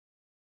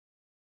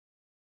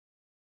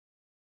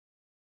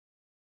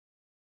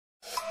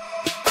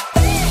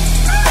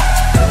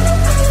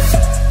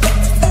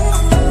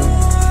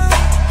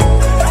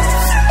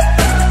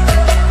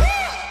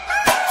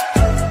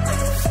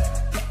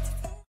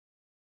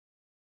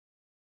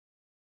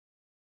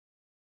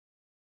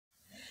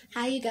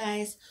Hi, you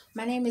guys.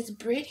 My name is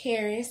Britt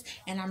Harris,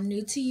 and I'm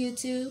new to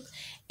YouTube.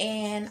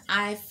 And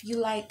if you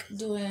like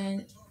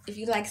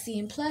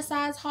seeing plus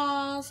size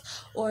hauls,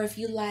 or if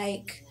you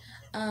like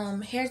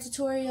hair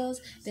tutorials,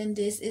 then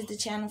this is the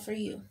channel for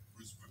you.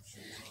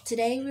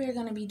 Today we're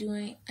gonna be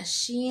doing a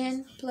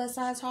shein plus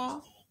size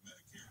haul.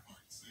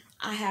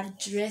 I have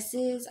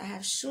dresses, I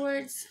have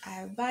shorts, I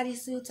have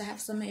bodysuits, I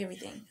have some of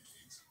everything.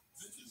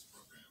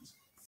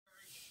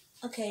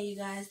 Okay, you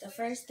guys. The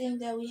first thing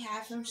that we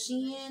have from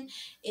Shein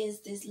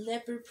is this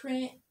leopard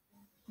print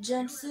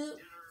jumpsuit.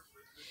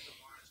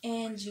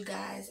 And you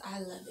guys, I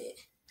love it.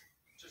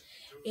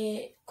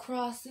 It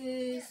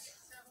crosses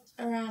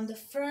around the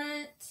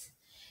front,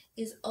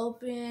 is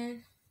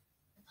open,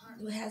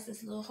 it has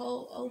this little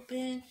hole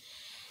open,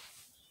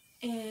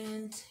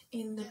 and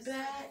in the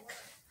back,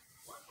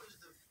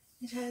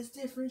 it has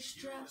different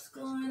straps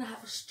going. I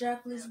have a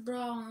strapless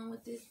bra on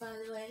with this, by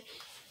the way,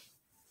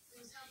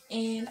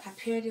 and I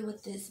paired it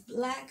with this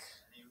black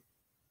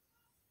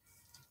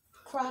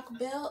croc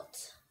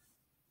belt.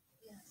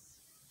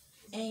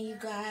 And you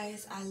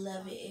guys, I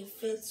love it. It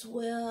fits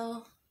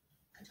well.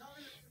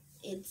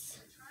 It's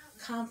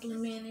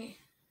complimented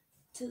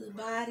to the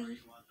body.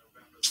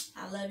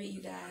 I love it,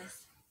 you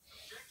guys.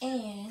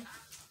 And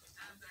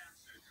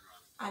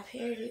I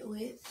paired it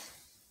with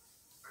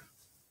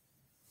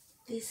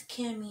this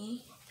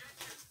cami,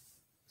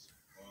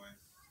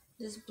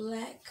 this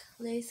black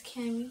lace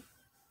cami.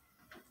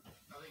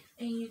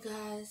 And you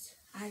guys,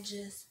 I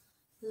just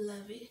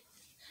love it.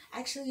 I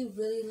actually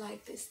really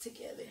like this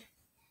together.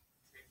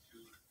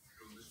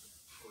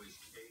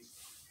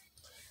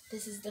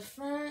 This is the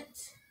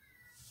front.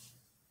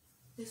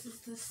 This is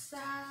the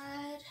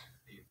side.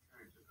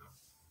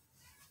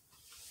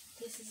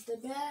 This is the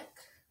back.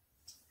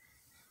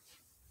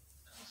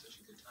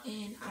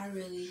 And I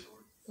really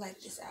like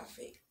this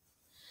outfit.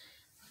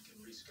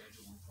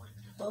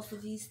 Both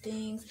of these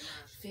things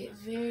fit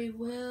very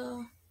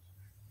well.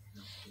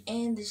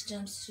 And this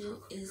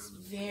jumpsuit is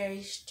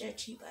very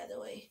stretchy, by the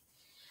way.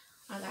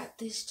 I got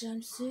this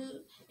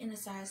jumpsuit in a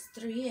size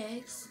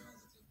 3X.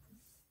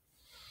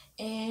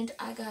 And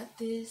I got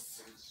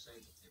this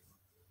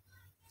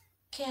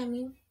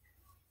cami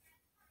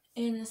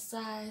in a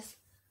size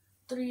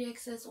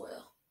 3X as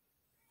well.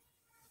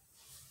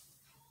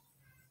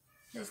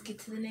 Let's get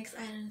to the next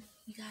item,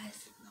 you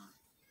guys.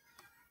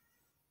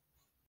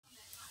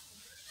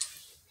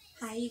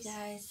 Hi, you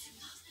guys.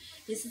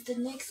 This is the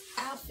next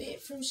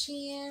outfit from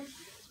Shein.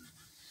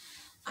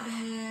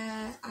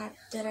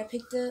 That I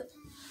picked up.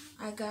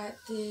 I got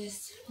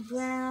this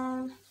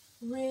brown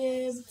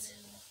ribbed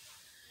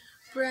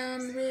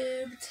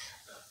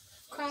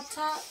crop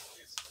top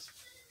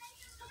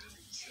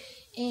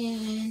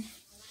and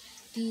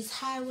these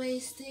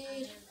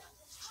high-waisted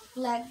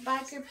black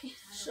biker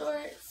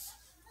shorts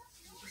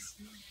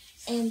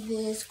and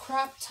this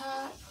crop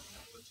top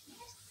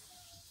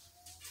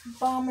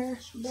bomber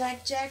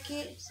black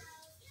jacket.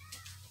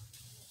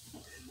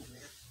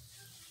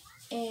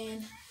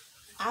 And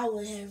I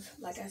would have,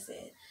 like I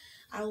said,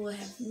 I would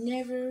have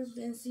never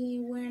been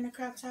seen wearing a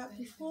crop top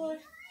before,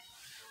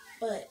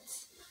 but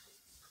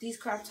these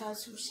crop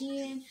tops from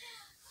Shein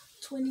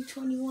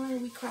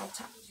 2021, we crop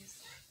top.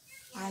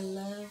 I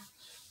love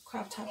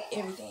crop top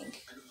everything.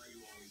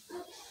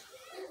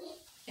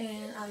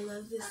 And I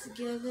love this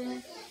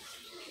together.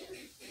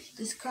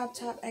 This crop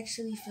top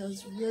actually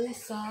feels really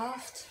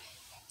soft.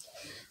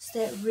 It's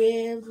that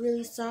ribbed,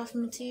 really soft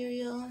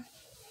material.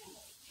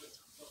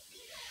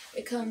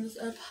 It comes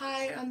up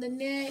higher on the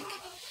neck,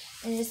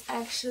 and it's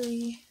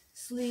actually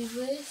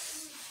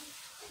sleeveless.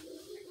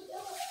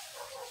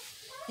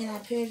 And I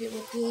paired it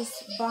with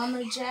this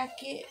bomber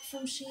jacket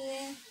from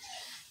Shein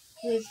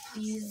with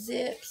these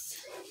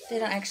zips. They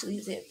don't actually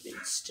zip,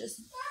 it's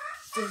just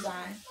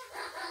design.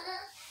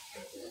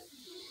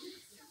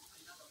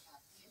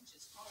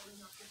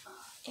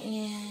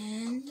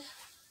 And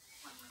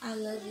I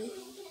love it.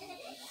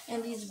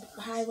 And these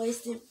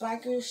high-waisted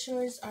biker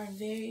shorts are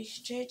very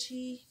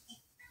stretchy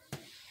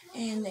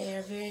and they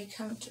are very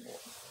comfortable.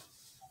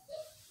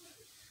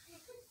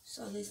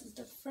 So this is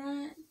the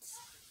front.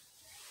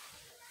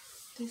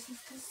 This is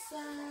the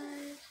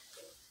side.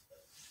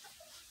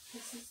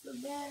 This is the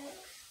back.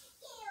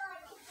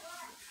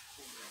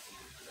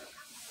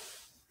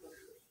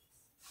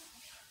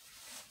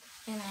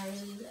 And I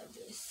really love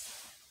this.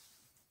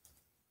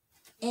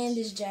 And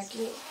this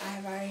jacket I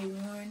have already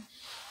worn.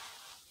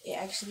 It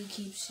actually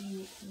keeps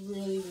you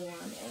really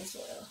warm as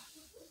well.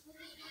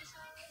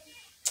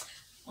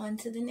 On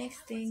to the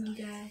next thing, you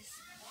guys.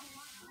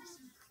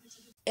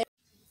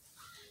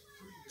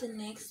 The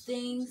next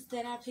things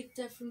that I picked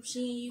up from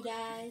Shein, you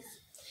guys,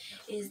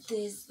 is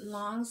this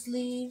long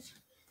sleeve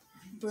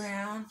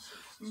brown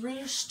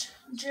ruched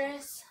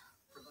dress.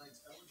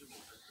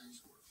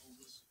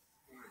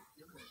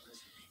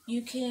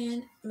 You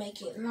can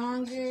make it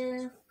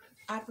longer.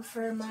 I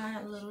prefer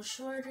mine a little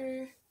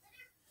shorter.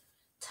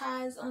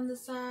 Ties on the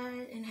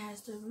side and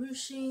has the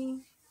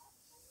ruching.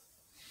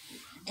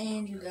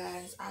 And you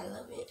guys, I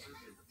love it.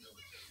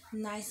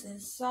 Nice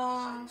and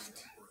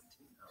soft.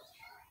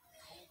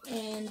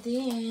 And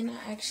then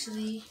I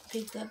actually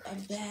picked up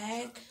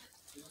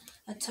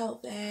a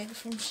tote bag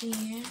from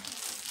Shein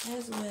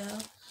as well,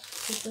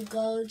 with the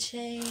gold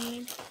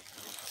chain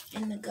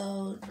and the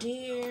gold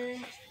deer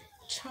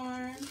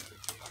charm.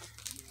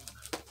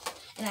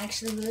 And I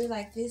actually really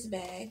like this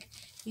bag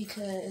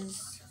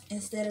because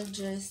instead of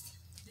just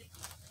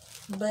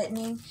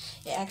buttoning,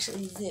 it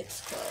actually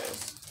zips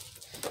closed.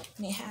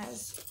 And it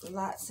has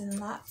lots and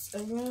lots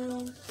of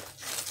room.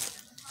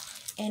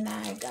 And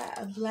I got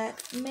a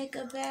black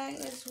makeup bag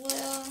as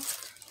well.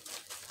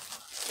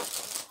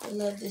 I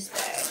love this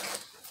bag.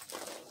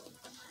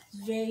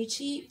 Very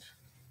cheap,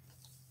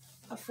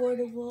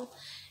 affordable,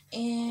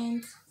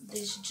 and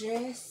this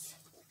dress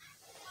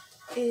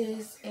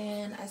is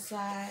in a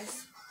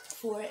size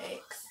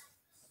 4X.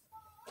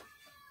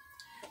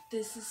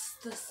 This is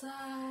the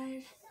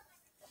side.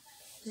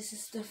 This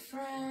is the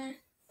front.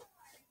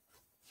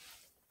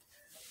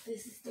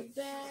 This is the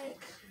back.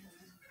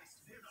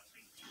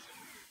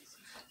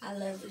 I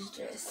love this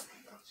dress.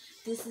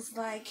 This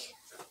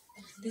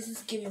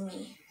is giving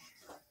me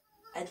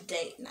a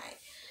date night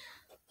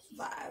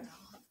vibe.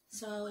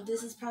 So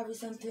this is probably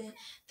something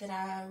that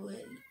I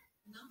would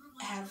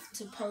have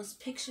to post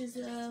pictures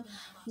of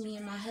me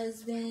and my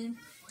husband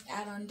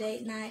out on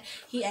date night.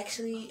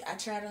 I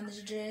tried on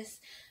this dress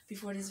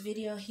before this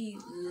video. He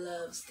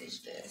loves this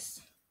dress.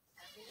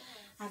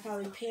 I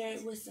probably pair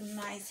it with some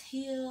nice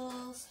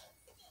heels.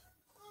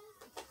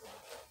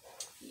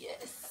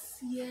 Yes,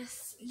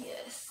 yes,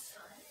 yes.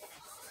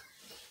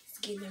 It's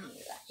giving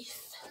me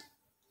life.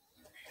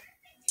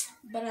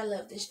 But I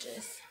love this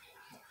dress.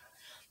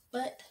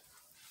 But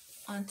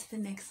on to the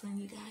next one,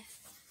 you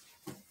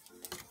guys.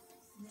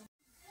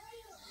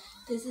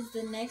 This is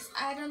the next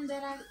item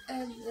that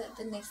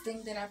the next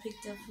thing that I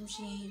picked up from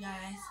Shein, you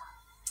guys.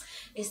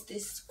 It's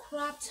this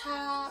crop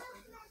top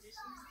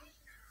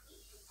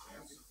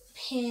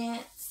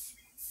pants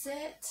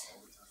set,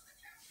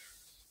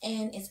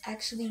 and it's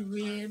actually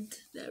ribbed,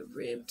 the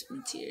ribbed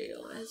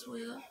material as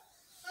well.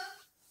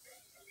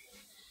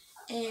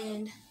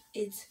 And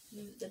it's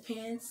the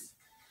pants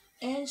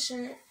and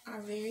shirt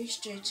are very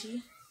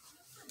stretchy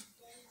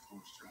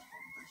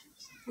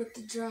with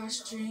the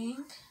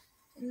drawstring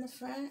in the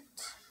front.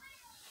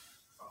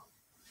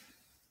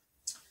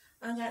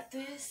 I got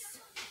this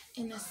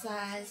in a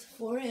size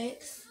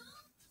 4X.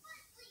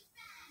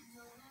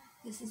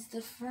 This is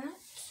the front.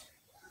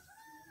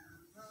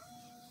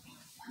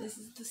 This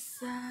is the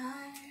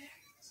side.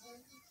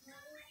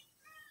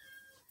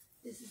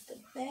 This is the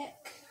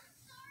back.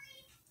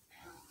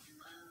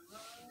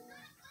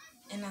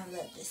 And I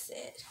love this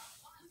set.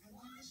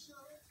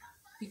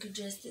 You could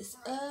dress this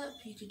up,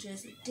 you could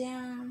dress it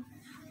down.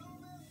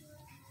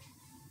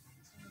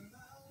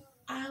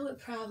 I would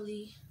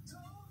probably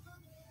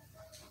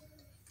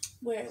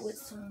wear it with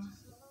some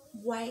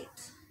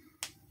white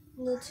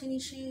little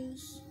tennis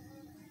shoes.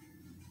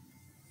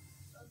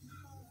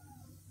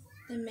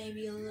 Then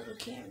maybe a little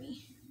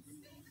cami.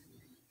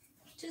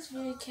 Just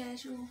very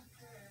casual.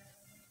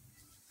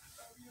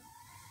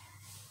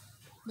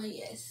 But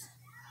yes,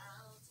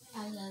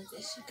 I love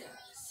this, you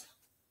guys.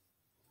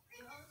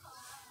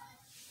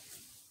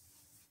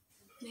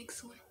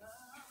 Next one.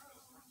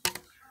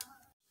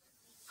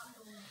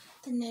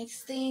 The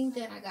next thing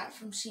that I got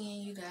from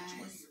Shein, you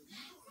guys,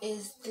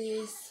 is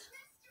this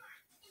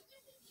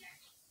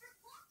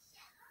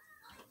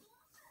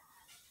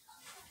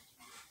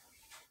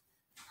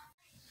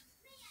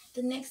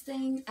The next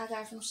thing I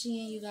got from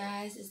Shein, you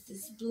guys, is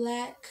this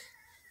black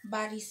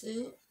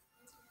bodysuit.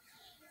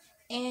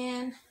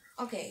 And,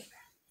 okay,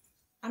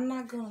 I'm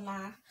not gonna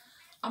lie,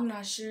 I'm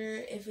not sure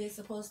if it's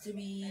supposed to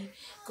be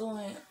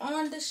going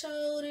on the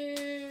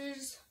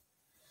shoulders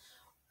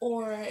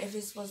or if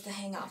it's supposed to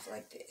hang off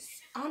like this.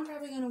 I'm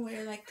probably gonna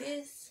wear it like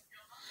this.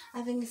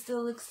 I think it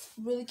still looks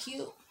really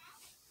cute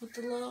with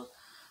the little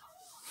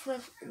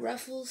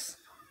ruffles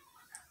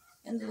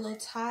and the little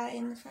tie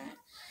in the front.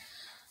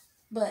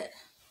 But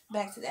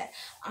back to that,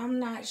 I'm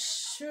not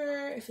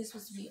sure if it's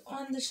supposed to be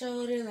on the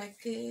shoulder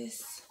like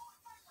this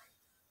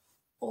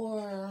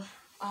or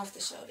off the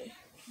shoulder.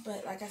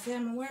 But like I said,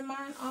 I'm gonna wear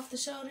mine off the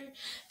shoulder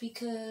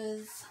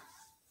because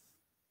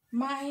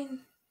mine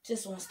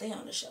just won't stay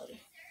on the shoulder.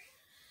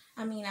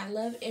 I mean, I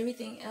love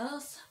everything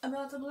else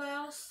about the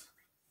blouse.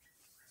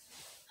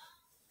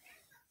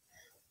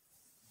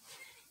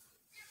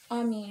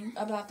 I mean,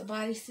 about the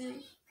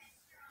bodysuit.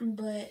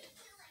 But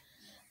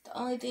the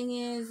only thing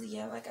is,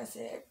 yeah, like I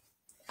said,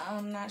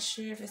 I'm not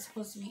sure if it's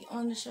supposed to be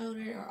on the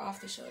shoulder or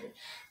off the shoulder.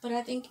 But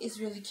I think it's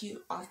really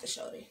cute off the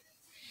shoulder.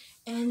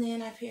 And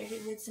then I paired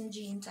it with some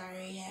jeans I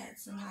already had,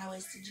 some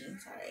high-waisted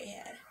jeans I already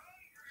had.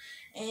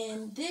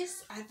 And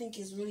this, I think,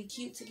 is really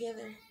cute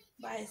together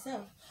by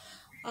itself.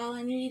 All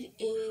I need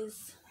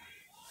is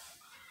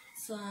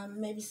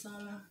maybe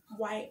some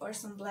white or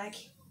some black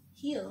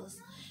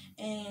heels.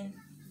 And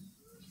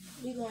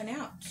we're going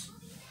out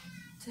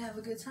to have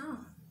a good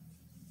time.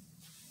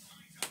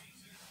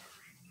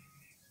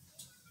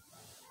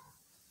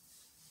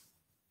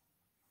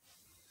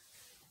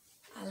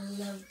 I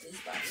love this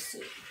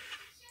bodysuit.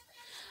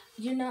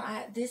 You know,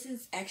 this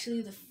is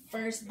actually the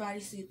first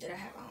bodysuit that I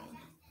have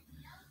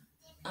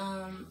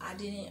on.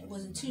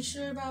 Wasn't too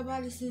sure about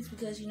bodysuits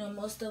because, you know,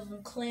 most of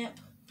them clamp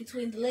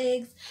between the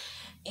legs,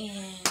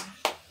 and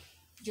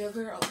your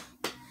girl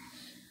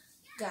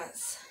got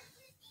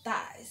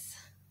thighs,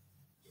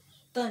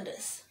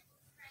 thunders.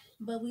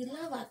 But we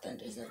love our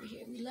thunders over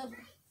here. We love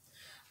them.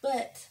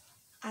 But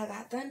I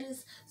got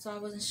thunders, so I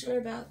wasn't sure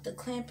about the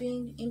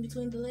clamping in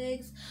between the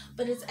legs.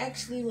 But it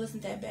actually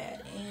wasn't that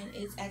bad, and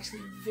it's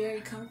actually very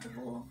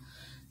comfortable.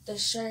 The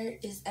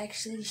shirt is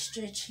actually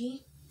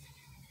stretchy.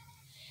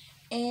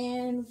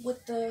 And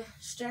with the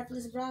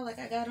strapless bra like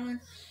I got on,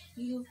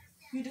 you're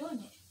doing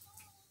it.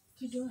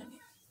 You're doing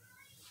it.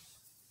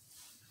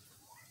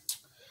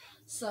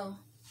 So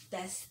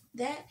that's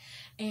that.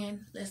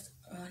 And let's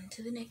on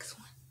to the next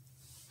one.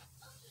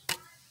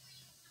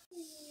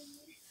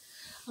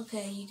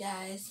 Okay, you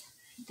guys.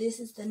 This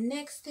is the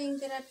next thing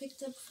that I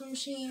picked up from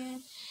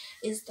Shein.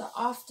 It's the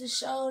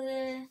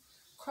off-the-shoulder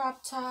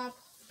crop top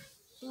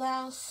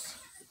blouse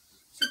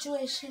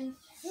situation.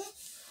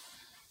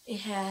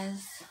 It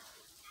has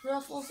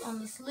ruffles on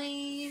the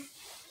sleeve.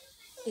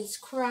 It's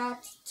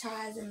cropped,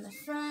 ties in the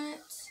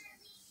front.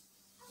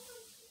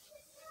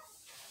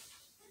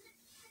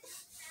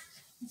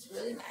 It's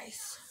really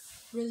nice,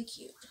 really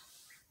cute.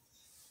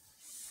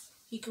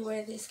 You could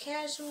wear this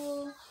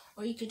casual,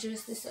 or you could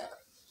dress this up.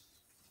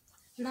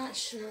 Not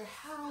sure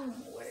how I'm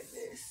gonna wear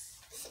this.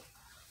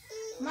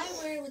 Might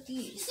wear it with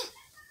these.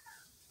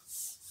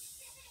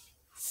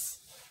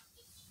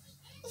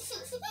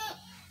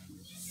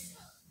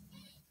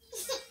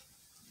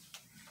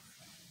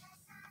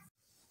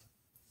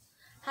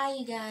 Hi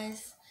you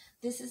guys,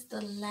 this is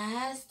the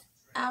last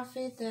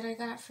outfit that I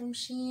got from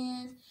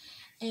Shein,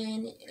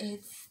 and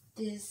it's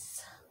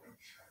this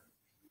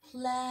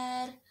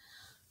plaid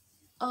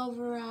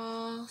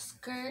overall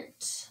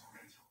skirt,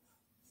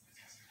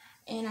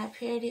 and I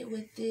paired it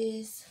with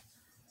this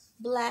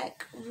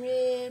black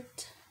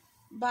ribbed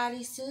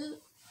bodysuit,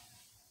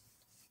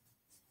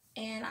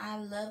 and I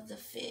love the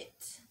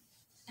fit.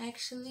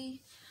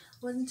 Actually,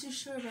 wasn't too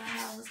sure about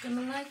how I was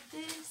gonna like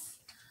this,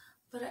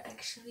 but I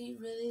actually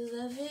really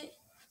love it.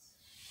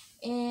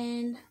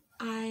 And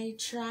I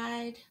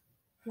tried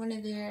one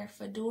of their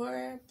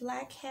fedora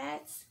black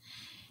hats,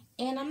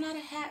 and I'm not a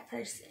hat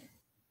person.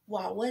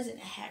 Well, I wasn't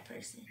a hat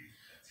person,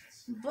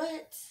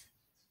 but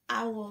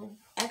I will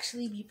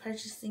actually be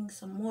purchasing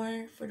some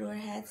more fedora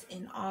hats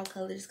in all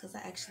colors because I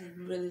actually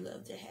really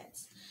love their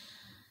hats.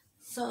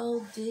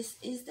 So this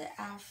is the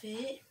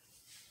outfit.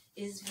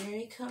 It's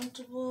very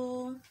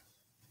comfortable,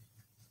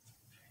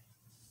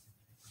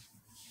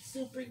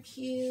 super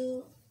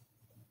cute.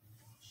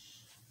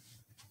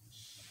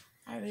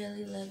 I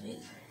really love it.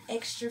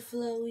 Extra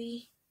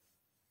flowy.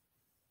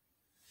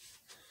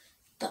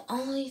 The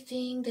only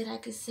thing that I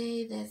could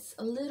say that's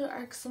a little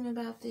irksome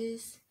about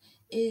this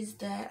is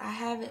that I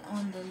have it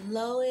on the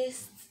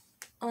lowest,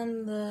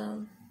 on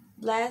the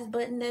last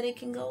button that it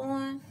can go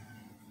on,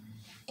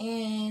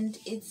 and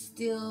it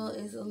still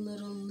is a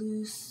little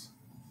loose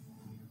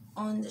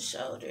on the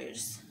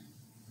shoulders.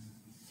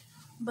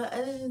 But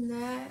other than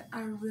that,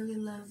 I really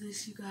love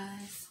this, you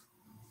guys.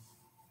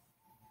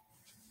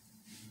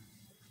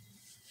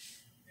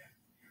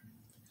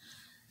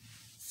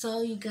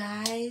 So you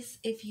guys,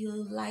 if you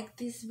like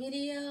this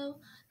video,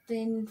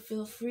 then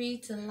feel free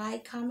to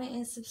like, comment,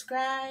 and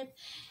subscribe.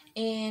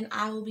 And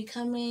I will be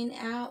coming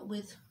out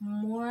with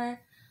more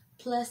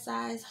plus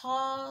size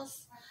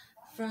hauls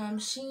from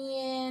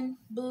Shein,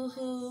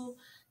 Boohoo,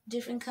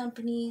 different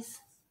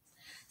companies.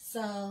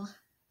 So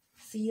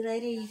see you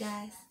later, you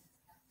guys.